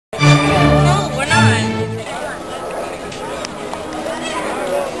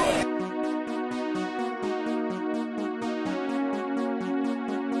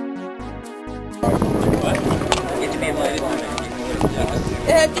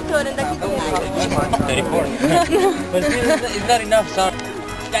34. But it's not enough, son.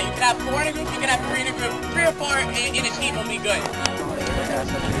 Yeah, you can have 4 in a group, you can have 3 in a group. 3 or 4 in a team will be good.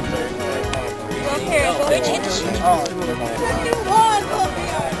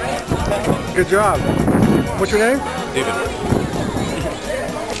 Good job. What's your name? David.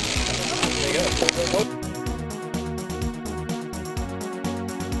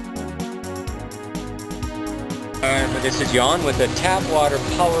 This is Jan with a tap water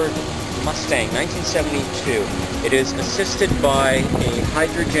powered Mustang 1972. It is assisted by a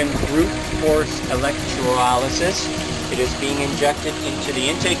hydrogen brute force electrolysis. It is being injected into the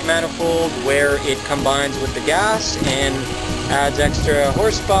intake manifold where it combines with the gas and adds extra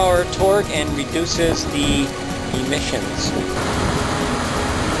horsepower, torque, and reduces the emissions.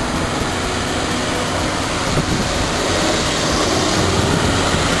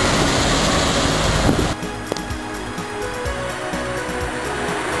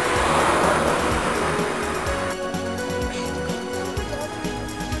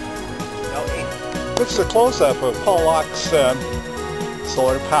 This is a close-up of Paul Locke's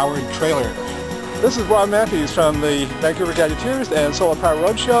solar-powered trailer. This is Rob Matthews from the Vancouver Gadgeteers and Solar Power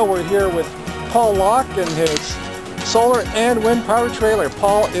Roadshow. We're here with Paul Locke and his solar and wind powered trailer.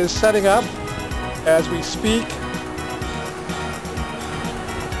 Paul is setting up as we speak.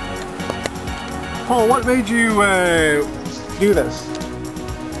 Paul, what made you do this?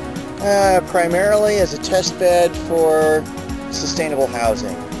 Primarily as a test bed for sustainable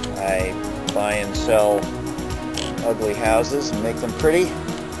housing. I buy and sell ugly houses and make them pretty,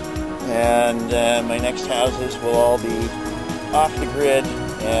 and my next houses will all be off the grid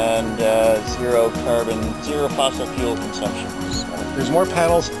and zero carbon, zero fossil fuel consumption. So. There's more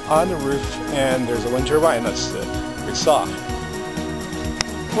panels on the roof and there's a wind turbine that's pretty soft.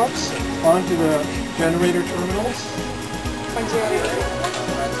 Whoops, onto the generator terminals.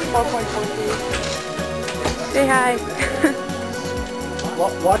 4.43. Say hi.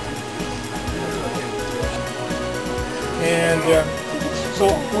 What? And so,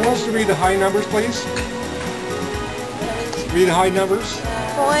 who wants to read the high numbers, please? Read the high numbers.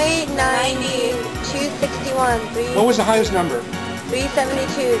 0.90, 261, What was the highest number?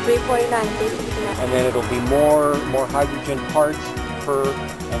 372, 349, 369. And then it'll be more hydrogen parts per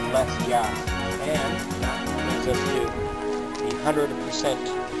and less gas. And that brings us to the 100%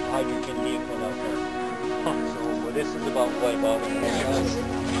 hydrogen vehicle out there. So this is about what about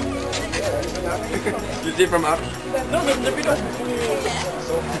You did from up? No, we don't.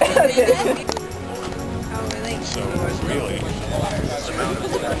 So really,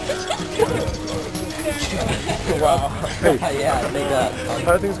 Wow. Hey, Yeah, they got.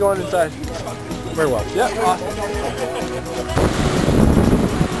 how are things going inside? Very well. Yeah, awesome.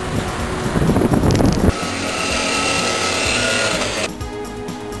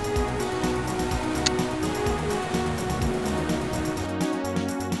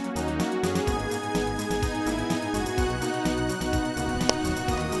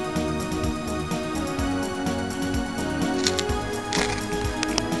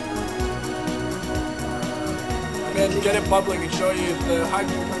 And get it bubbling and show you the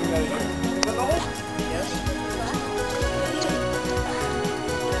hydrogen coming out of here. Is that the hole? Yes.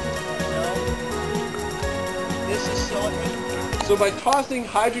 This is silicon. So by tossing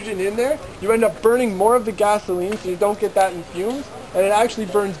hydrogen in there, you end up burning more of the gasoline, so you don't get that in fumes, and it actually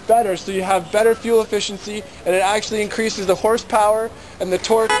burns better, so you have better fuel efficiency, and it actually increases the horsepower and the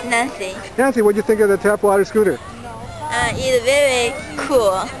torque. Nancy, Nancy, what do you think of the tap water scooter? it's very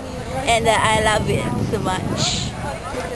cool and I love it so much.